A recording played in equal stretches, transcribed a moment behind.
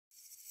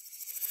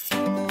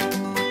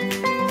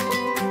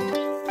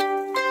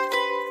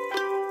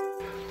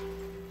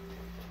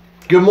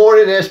Good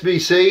morning,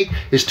 SBC.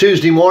 It's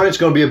Tuesday morning. It's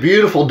going to be a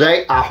beautiful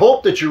day. I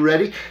hope that you're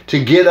ready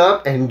to get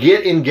up and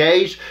get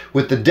engaged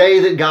with the day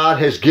that God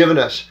has given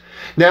us.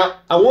 Now,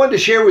 I wanted to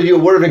share with you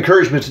a word of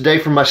encouragement today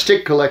from my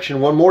stick collection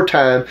one more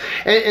time,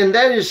 and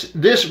that is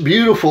this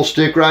beautiful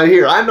stick right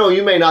here. I know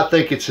you may not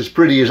think it's as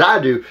pretty as I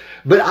do,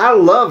 but I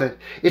love it.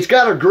 It's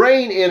got a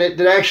grain in it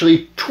that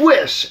actually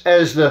twists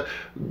as the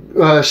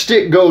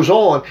stick goes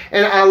on,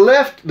 and I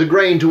left the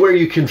grain to where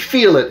you can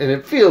feel it, and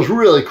it feels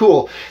really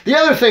cool. The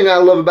other thing I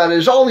love about it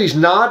is all these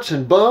knots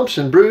and bumps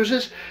and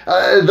bruises.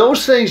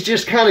 Those things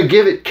just kind of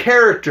give it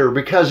character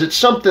because it's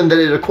something that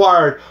it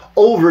acquired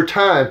over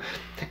time.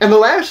 And the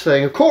last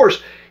thing, of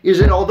course, is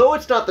that although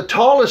it's not the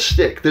tallest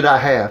stick that I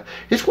have,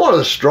 it's one of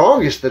the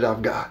strongest that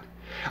I've got.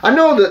 I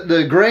know that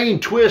the grain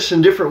twists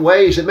in different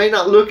ways. It may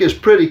not look as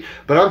pretty,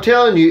 but I'm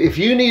telling you, if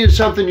you needed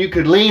something you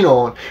could lean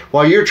on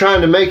while you're trying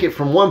to make it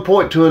from one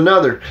point to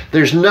another,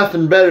 there's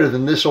nothing better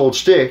than this old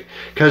stick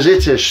because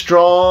it's as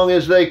strong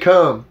as they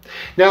come.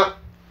 Now,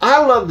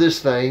 I love this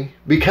thing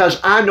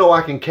because I know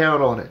I can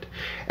count on it.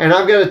 And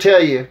I've got to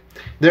tell you,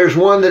 there's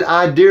one that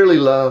I dearly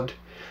loved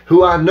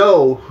who I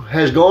know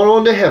has gone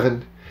on to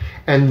heaven,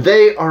 and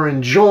they are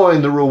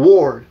enjoying the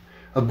reward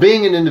of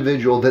being an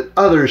individual that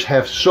others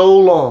have so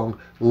long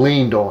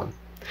leaned on.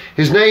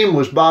 His name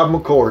was Bob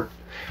McCord.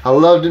 I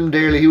loved him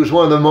dearly. He was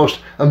one of the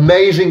most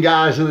amazing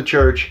guys in the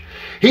church.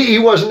 He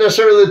wasn't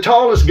necessarily the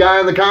tallest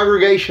guy in the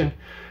congregation,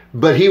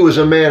 but he was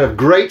a man of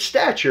great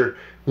stature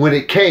when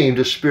it came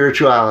to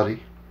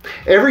spirituality.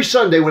 Every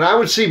Sunday when I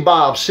would see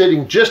Bob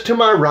sitting just to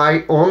my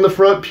right on the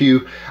front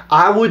pew,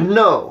 I would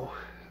know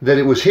that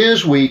it was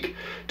his week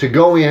to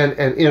go in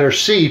and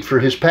intercede for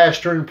his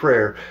pastor in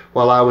prayer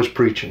while I was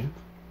preaching.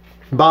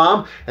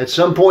 Bob, at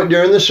some point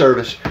during the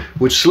service,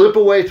 would slip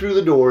away through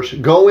the doors,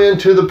 go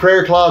into the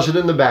prayer closet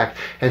in the back,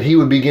 and he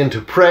would begin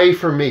to pray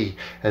for me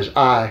as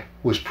I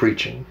was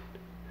preaching.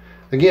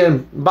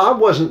 Again, Bob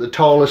wasn't the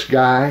tallest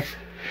guy,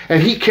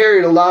 and he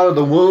carried a lot of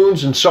the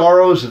wounds and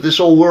sorrows that this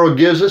old world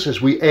gives us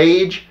as we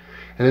age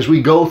and as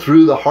we go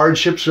through the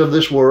hardships of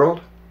this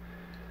world.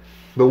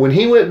 But when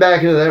he went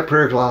back into that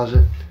prayer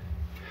closet,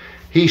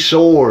 he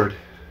soared,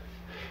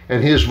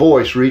 and his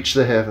voice reached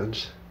the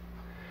heavens.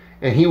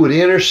 And he would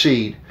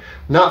intercede,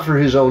 not for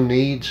his own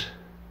needs,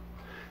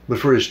 but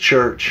for his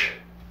church,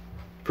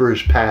 for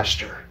his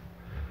pastor,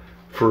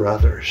 for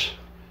others.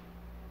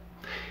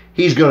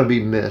 He's going to be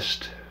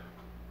missed.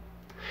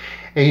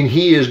 And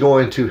he is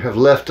going to have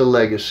left a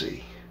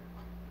legacy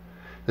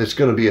that's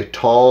going to be a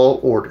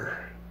tall order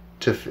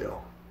to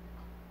fill.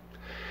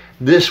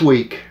 This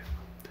week,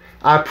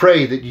 I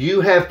pray that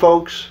you have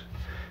folks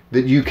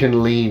that you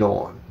can lean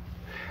on.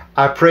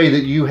 I pray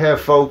that you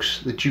have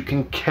folks that you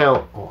can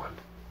count on.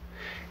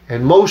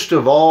 And most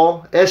of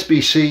all,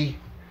 SBC,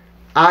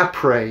 I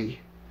pray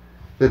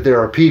that there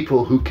are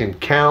people who can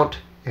count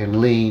and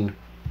lean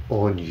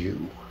on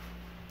you.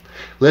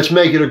 Let's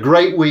make it a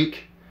great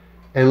week,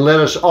 and let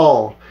us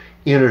all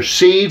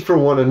intercede for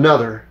one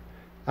another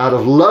out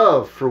of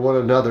love for one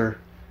another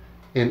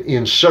and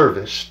in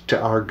service to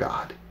our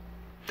God.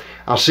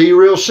 I'll see you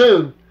real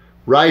soon,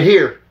 right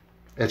here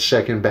at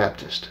Second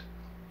Baptist.